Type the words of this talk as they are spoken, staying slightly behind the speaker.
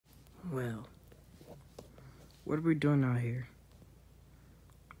Well, what are we doing out here?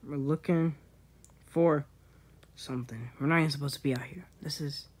 We're looking for something. We're not even supposed to be out here. This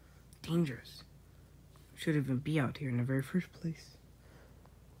is dangerous. We shouldn't even be out here in the very first place.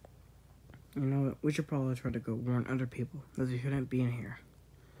 You know what? We should probably try to go warn other people that we shouldn't be in here.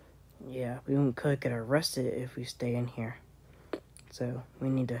 Yeah, we could get arrested if we stay in here. So, we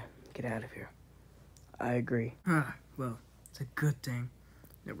need to get out of here. I agree. Well, it's a good thing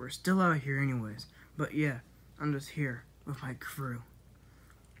that we're still out here anyways. But yeah, I'm just here with my crew.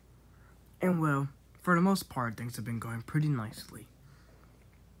 And well, for the most part, things have been going pretty nicely.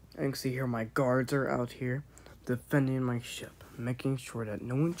 I can see here my guards are out here defending my ship, making sure that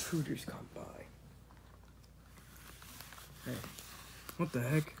no intruders come by. Hey, what the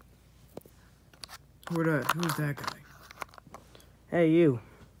heck? Who's that guy? Hey, you.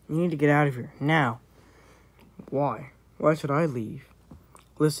 You need to get out of here, now. Why? Why should I leave?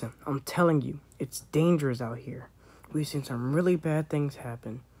 Listen, I'm telling you, it's dangerous out here. We've seen some really bad things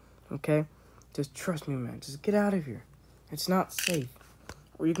happen, okay? Just trust me, man. Just get out of here. It's not safe,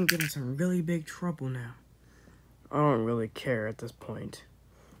 or you can get in some really big trouble now. I don't really care at this point.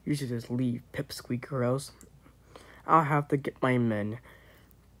 You should just leave, pipsqueak, or else I'll have to get my men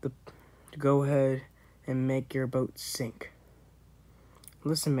to go ahead and make your boat sink.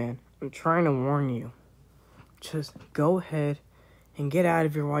 Listen, man, I'm trying to warn you. Just go ahead and get out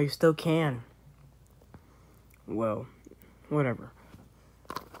of here while you still can. Well, whatever.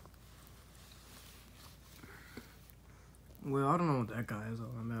 Well, I don't know what that guy is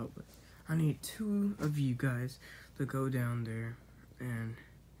all about, but I need 2 of you guys to go down there and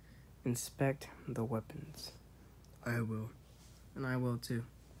inspect the weapons. I will. And I will too.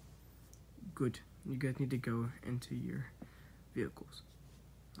 Good. You guys need to go into your vehicles.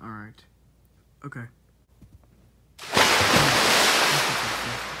 Alright. Okay.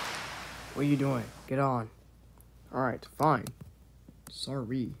 What are you doing? Get on. Alright, fine.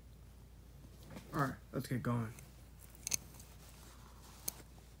 Sorry. Alright, let's get going.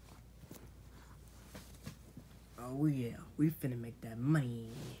 Oh yeah, we finna make that money.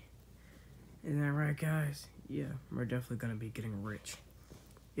 Isn't that right, guys? Yeah, we're definitely gonna be getting rich.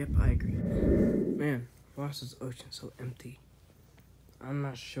 Yep, I agree. Man, why is this ocean so empty? I'm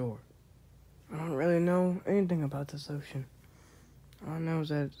not sure. I don't really know anything about this ocean. All I know is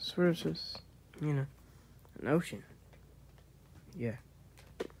that it's sort of just, you know, an ocean. Yeah.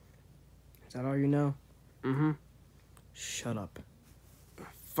 Is that all you know? Mm-hmm. Shut up.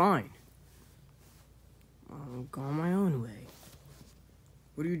 Fine. I'll go on my own way.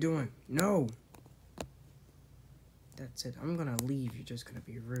 What are you doing? No! That's it. I'm gonna leave. You're just gonna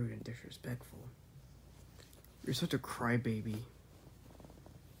be rude and disrespectful. You're such a crybaby.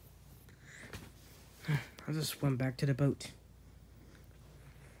 I'll just swim back to the boat.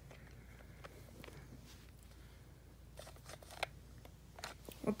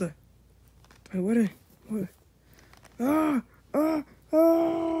 What the? Wait, what? Ah! Ah! Ah!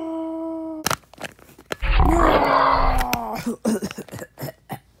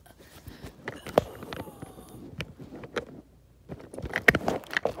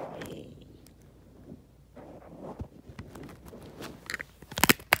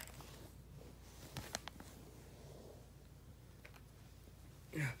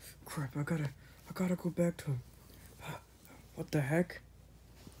 Crap, I gotta go back to him. What the heck?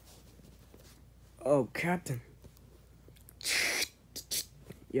 Oh, Captain.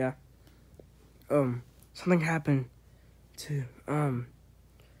 Yeah. Something happened to, one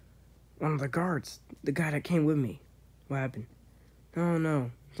of the guards. The guy that came with me. What happened?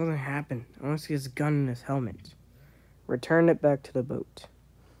 No. Something happened. I want to see his gun in his helmet. Return it back to the boat.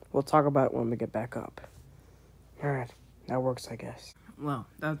 We'll talk about it when we get back up. Alright, that works, I guess. Well,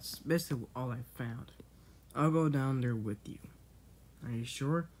 that's basically all I found. I'll go down there with you. Are you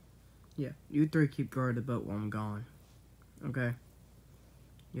sure? Yeah, you 3 keep guard of the boat while I'm gone. Okay?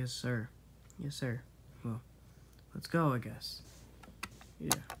 Yes, sir. Yes, sir. Well, let's go, I guess.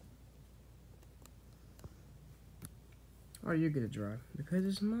 Yeah. Or you get to drive, because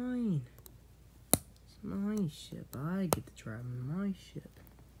it's mine. It's my ship. I get to drive my ship.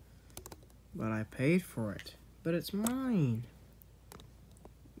 But I paid for it. But it's mine.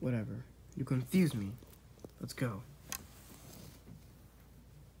 Whatever. You confuse me. Let's go.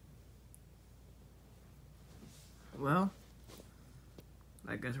 Well,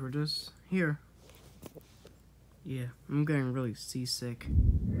 I guess we're just here. Yeah, I'm getting really seasick.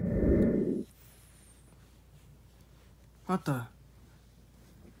 What the?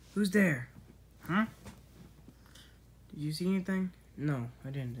 Who's there? Huh? Did you see anything? No, I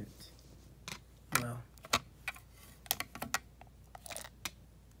didn't. Well.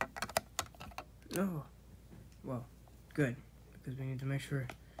 No. Well, good. Because we need to make sure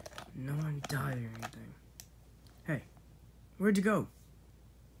no one died or anything. Hey, where'd you go?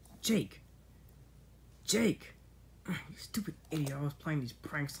 Jake! Jake! You stupid idiot, always playing these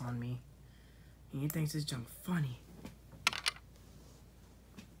pranks on me. And he thinks this junk funny.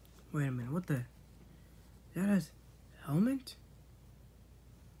 Wait a minute, what the? That has helmet?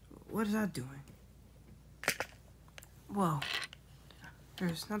 What is that doing? Whoa.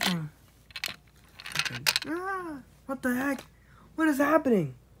 There's nothing. Ah, what the heck? What is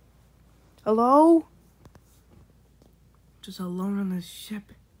happening? Hello? Just alone on this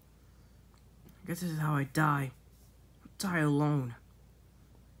ship. I guess this is how I die. Die alone.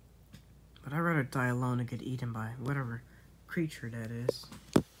 But I'd rather die alone than get eaten by whatever creature that is.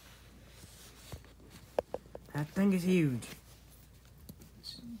 That thing is huge.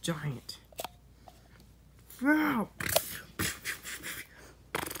 It's giant. Wow.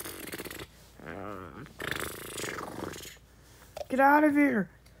 Get out of here!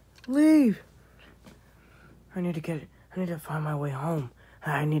 Leave! I need to find my way home.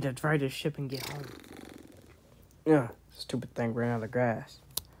 I need to drive this ship and get home. Yeah, stupid thing ran out of grass.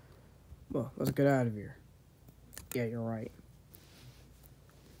 Well, let's get out of here. Yeah, you're right.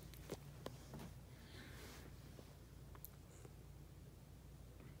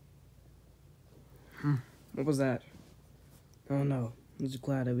 What was that? Oh no, I'm just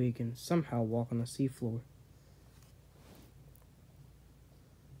glad that we can somehow walk on the seafloor.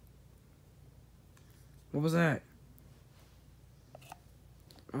 What was that?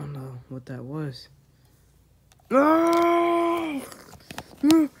 I don't know what that was. No!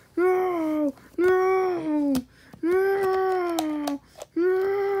 No! No! No! No!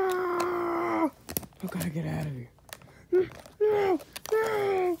 No! I gotta get out of here. No!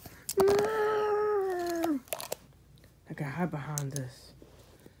 No! No! I gotta hide behind this.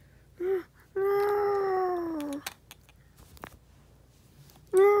 No! No!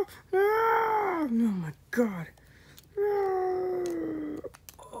 No! No! Oh my God. No!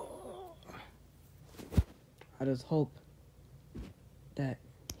 Oh. I just hope that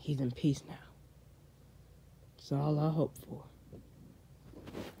he's in peace now. That's all I hope for.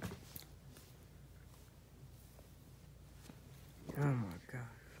 Oh my God.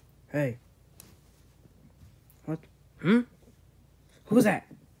 Hey. What? Who's that?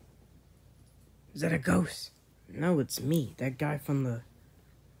 Is that a ghost? No, it's me. That guy from the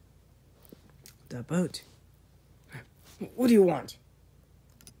boat. What do you want?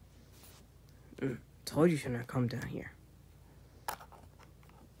 Told you shouldn't have come down here.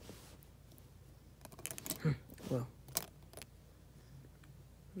 Well.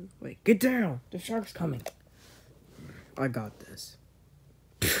 Wait, get down! The shark's coming. I got this.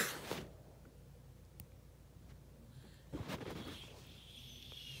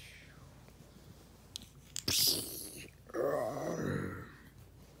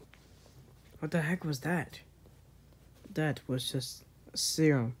 What the heck was that? That was just a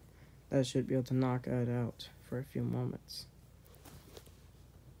serum that should be able to knock it out for a few moments.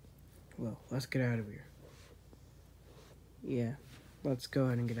 Well, let's get out of here. Yeah, let's go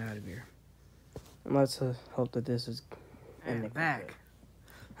ahead and get out of here. And let's hope that this is ending back.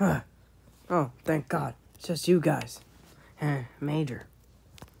 Oh, thank God. It's just you guys. Major.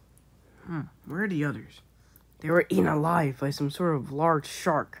 Where are the others? They were eaten alive by some sort of large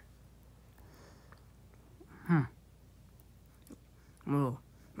shark. Well,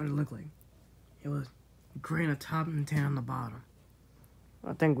 what did it look like? It was gray on the top and tan on the bottom.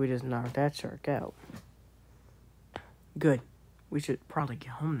 I think we just knocked that shark out. Good. We should probably get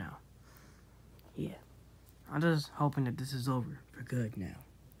home now. Yeah. I'm just hoping that this is over for good now.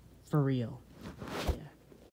 For real. Yeah.